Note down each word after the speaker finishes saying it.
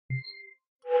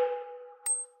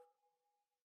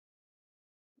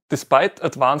Despite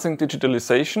advancing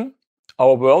digitalization,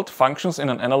 our world functions in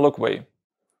an analog way.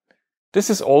 This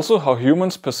is also how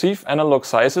humans perceive analog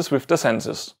sizes with their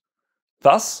senses.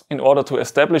 Thus, in order to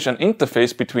establish an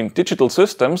interface between digital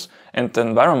systems and the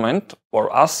environment,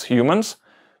 or us humans,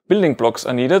 building blocks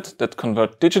are needed that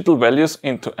convert digital values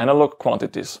into analog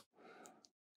quantities.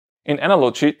 In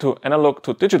analogy to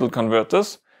analog-to-digital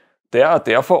converters, there are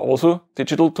therefore also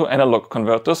digital-to-analog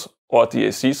converters, or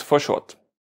DACs for short.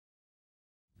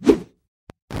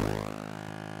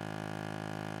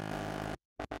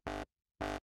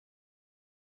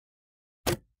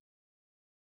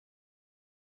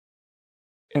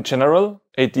 In general,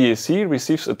 a DAC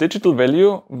receives a digital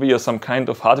value via some kind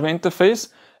of hardware interface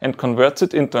and converts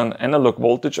it into an analog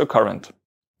voltage or current.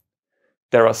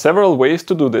 There are several ways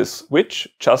to do this, which,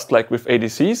 just like with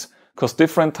ADCs, cause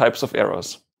different types of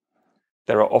errors.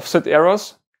 There are offset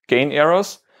errors, gain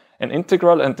errors, and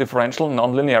integral and differential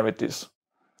non-linearities.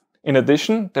 In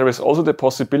addition, there is also the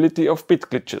possibility of bit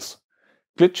glitches.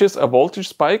 Glitches are voltage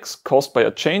spikes caused by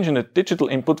a change in the digital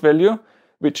input value,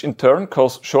 which in turn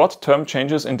cause short-term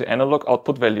changes in the analog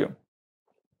output value.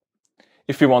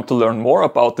 If you want to learn more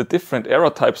about the different error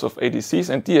types of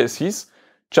ADCs and DACs,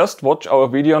 just watch our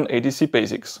video on ADC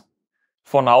basics.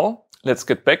 For now, let's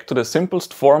get back to the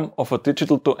simplest form of a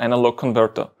digital-to-analog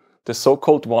converter, the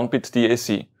so-called 1-bit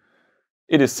DAC.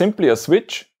 It is simply a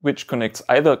switch which connects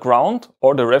either ground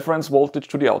or the reference voltage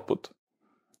to the output.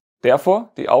 Therefore,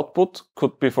 the output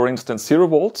could be, for instance, 0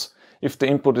 volts if the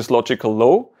input is logical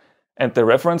low, and the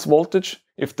reference voltage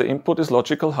if the input is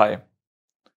logical high.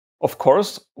 Of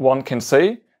course, one can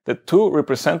say that two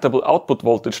representable output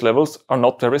voltage levels are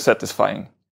not very satisfying.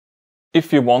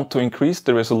 If you want to increase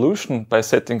the resolution by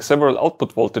setting several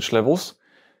output voltage levels,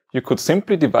 you could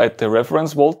simply divide the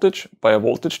reference voltage by a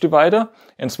voltage divider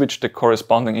and switch the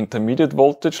corresponding intermediate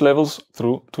voltage levels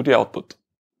through to the output.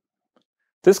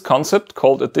 This concept,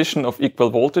 called addition of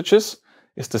equal voltages,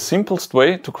 is the simplest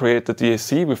way to create a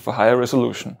DAC with a higher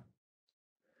resolution.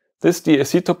 This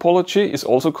DAC topology is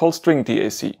also called string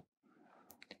DAC.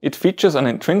 It features an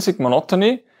intrinsic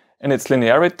monotony, and its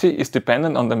linearity is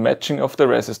dependent on the matching of the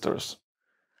resistors.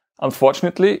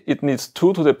 Unfortunately, it needs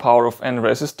 2 to the power of n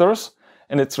resistors,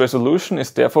 and its resolution is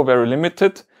therefore very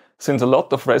limited, since a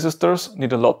lot of resistors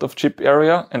need a lot of chip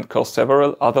area and cause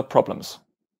several other problems.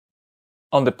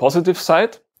 On the positive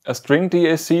side, a string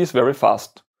DAC is very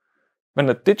fast. When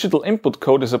a digital input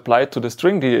code is applied to the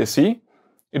string DAC,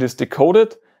 it is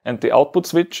decoded and the output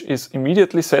switch is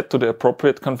immediately set to the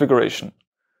appropriate configuration.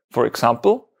 For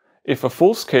example, if a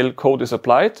full-scale code is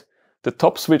applied, the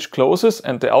top switch closes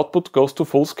and the output goes to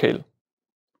full scale.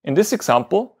 In this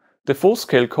example, the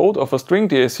full-scale code of a string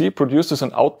DAC produces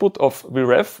an output of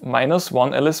Vref minus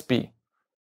 1 LSB.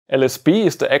 LSB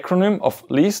is the acronym of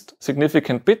least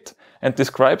significant bit and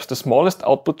describes the smallest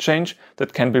output change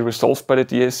that can be resolved by the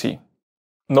DAC.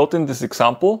 Note in this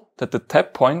example that the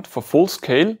tap point for full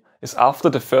scale is after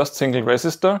the first single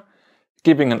resistor,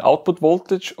 giving an output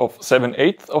voltage of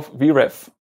 7/8 of Vref.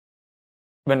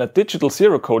 When a digital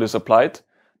 0 code is applied,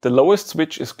 the lowest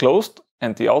switch is closed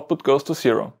and the output goes to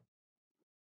 0.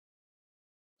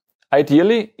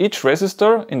 Ideally, each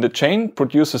resistor in the chain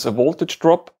produces a voltage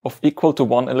drop of equal to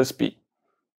 1 LSB.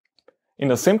 In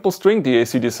a simple string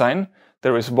DAC design,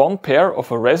 there is one pair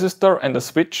of a resistor and a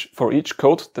switch for each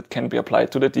code that can be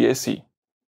applied to the DAC.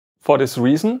 For this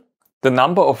reason, the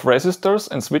number of resistors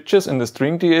and switches in the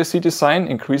string DAC design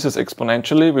increases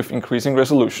exponentially with increasing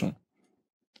resolution.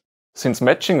 Since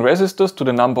matching resistors to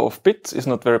the number of bits is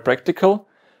not very practical,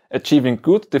 achieving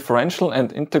good differential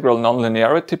and integral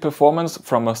nonlinearity performance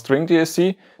from a string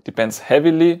DAC depends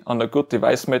heavily on a good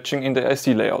device matching in the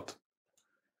IC layout.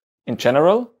 In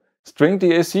general, string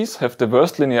DACs have the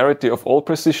worst linearity of all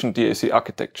precision DAC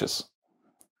architectures.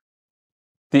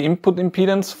 The input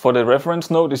impedance for the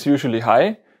reference node is usually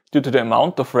high due to the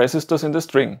amount of resistors in the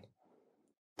string.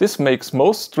 This makes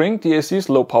most string DACs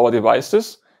low-power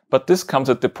devices, but this comes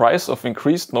at the price of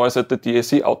increased noise at the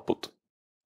DAC output.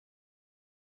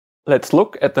 Let's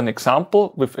look at an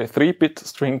example with a 3-bit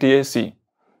string DAC.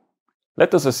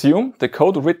 Let us assume the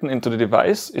code written into the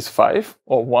device is 5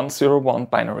 or 101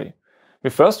 binary.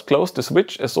 We first close the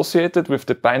switch associated with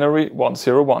the binary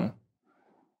 101.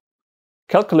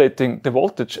 Calculating the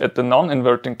voltage at the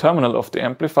non-inverting terminal of the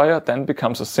amplifier then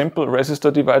becomes a simple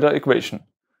resistor divider equation.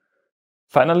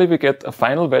 Finally, we get a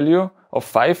final value of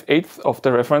 5/8 of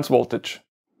the reference voltage.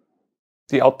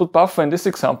 The output buffer in this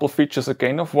example features a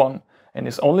gain of 1 and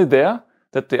is only there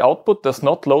that the output does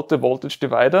not load the voltage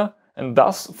divider and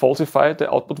thus falsify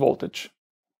the output voltage.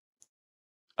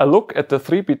 A look at the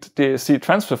 3-bit DAC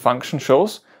transfer function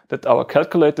shows that our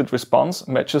calculated response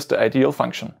matches the ideal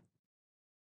function.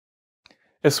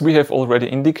 As we have already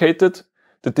indicated,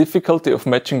 the difficulty of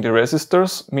matching the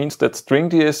resistors means that string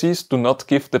DACs do not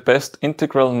give the best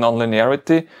integral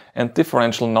nonlinearity and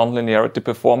differential nonlinearity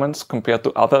performance compared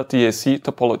to other DAC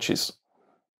topologies.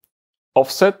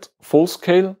 Offset, full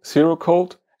scale, zero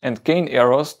code, and gain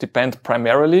errors depend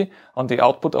primarily on the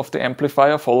output of the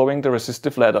amplifier following the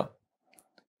resistive ladder.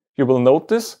 You will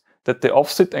notice that the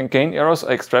offset and gain errors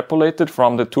are extrapolated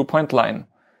from the 2-point line.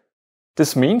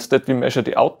 This means that we measure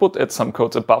the output at some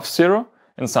codes above zero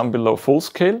and some below full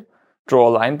scale, draw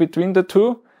a line between the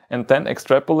two, and then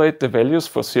extrapolate the values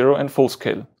for zero and full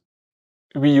scale.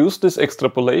 We use this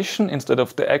extrapolation instead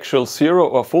of the actual zero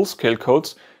or full scale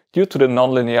codes due to the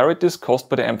nonlinearities caused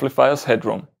by the amplifier's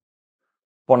headroom.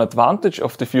 One advantage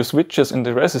of the few switches in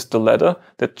the resistor ladder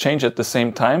that change at the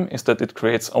same time is that it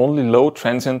creates only low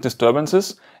transient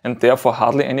disturbances and therefore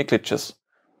hardly any glitches.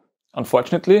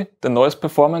 Unfortunately, the noise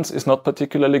performance is not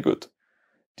particularly good.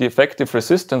 The effective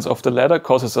resistance of the ladder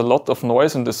causes a lot of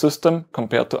noise in the system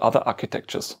compared to other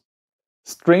architectures.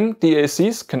 String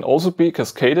DACs can also be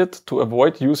cascaded to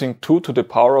avoid using 2 to the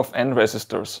power of n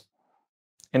resistors.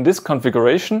 In this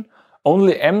configuration,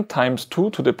 only m times 2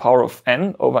 to the power of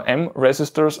n over m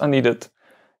resistors are needed,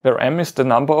 where m is the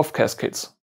number of cascades.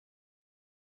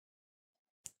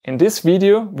 In this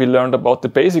video, we learned about the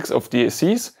basics of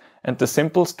DACs and the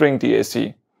simple string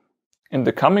DAC. In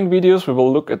the coming videos, we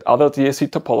will look at other DAC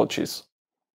topologies.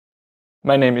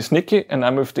 My name is Niki and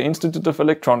I'm with the Institute of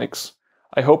Electronics.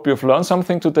 I hope you've learned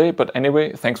something today, but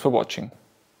anyway, thanks for watching.